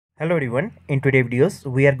Hello everyone, in today's videos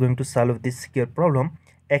we are going to solve this square problem.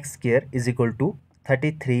 X square is equal to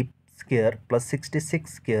 33 square plus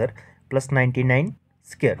 66 square plus 99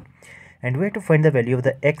 square, and we have to find the value of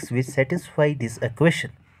the x which satisfy this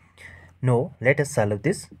equation. Now let us solve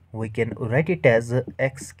this. We can write it as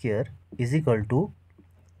x square is equal to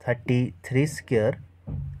 33 square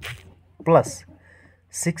plus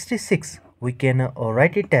 66. We can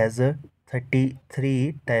write it as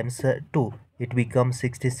 33 times 2. It becomes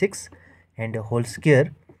 66 and a whole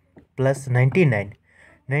square plus 99.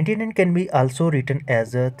 99 can be also written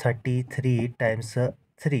as 33 times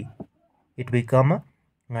 3. It become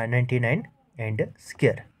 99 and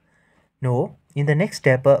square. Now in the next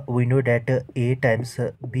step we know that a times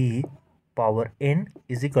b power n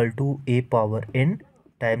is equal to a power n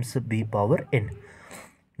times b power n.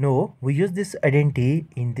 Now we use this identity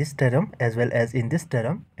in this term as well as in this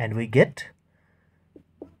term, and we get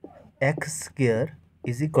x square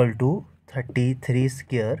is equal to 33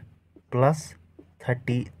 square plus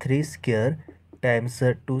 33 square times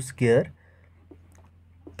 2 square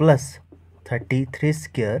plus 33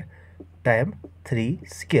 square times 3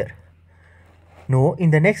 square. Now in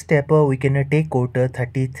the next step we can take out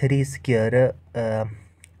 33 square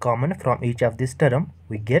common from each of this term.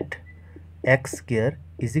 We get x square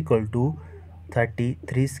is equal to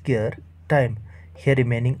 33 square time here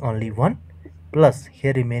remaining only 1 plus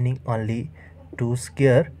here remaining only 2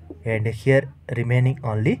 square and here remaining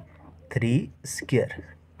only 3 square.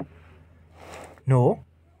 Now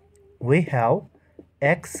we have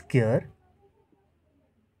x square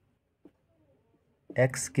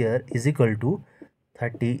is equal to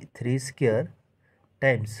 33 square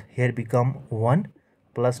times here become 1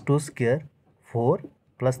 plus 2 square 4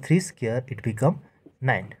 plus 3 square, it become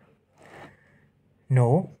 9.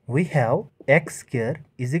 Now we have x square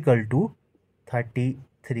is equal to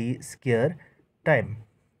 33 square time.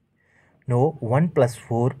 Now 1 plus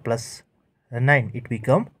 4 plus 9, it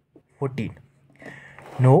become 14.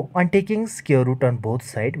 Now on taking square root on both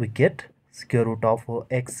sides, we get square root of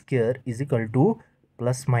x square is equal to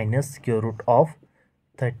plus minus square root of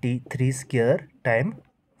 33 square time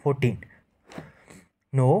 14.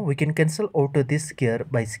 Now we can cancel out this square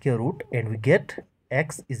by square root and we get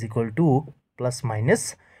x is equal to plus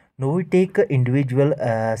minus. Now we take individual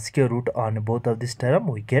square root on both of this term.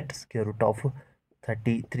 We get square root of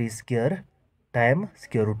 33 square times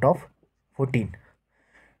square root of 14.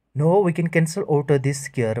 Now we can cancel out this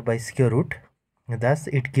square by square root. Thus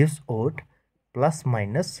it gives out plus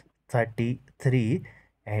minus 33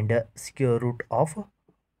 and square root of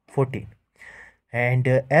 14. And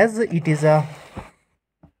as it is a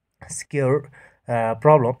square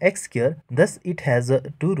problem x square, thus it has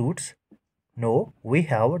two roots. Now we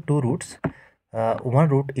have two roots. One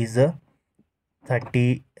root is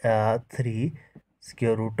 33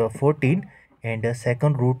 square root of 14 and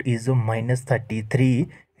second root is minus 33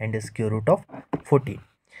 and square root of 14.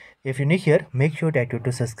 If you're new here, make sure that you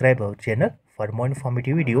to subscribe our channel for more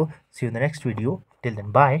informative video. See you in the next video. Till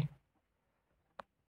then, bye.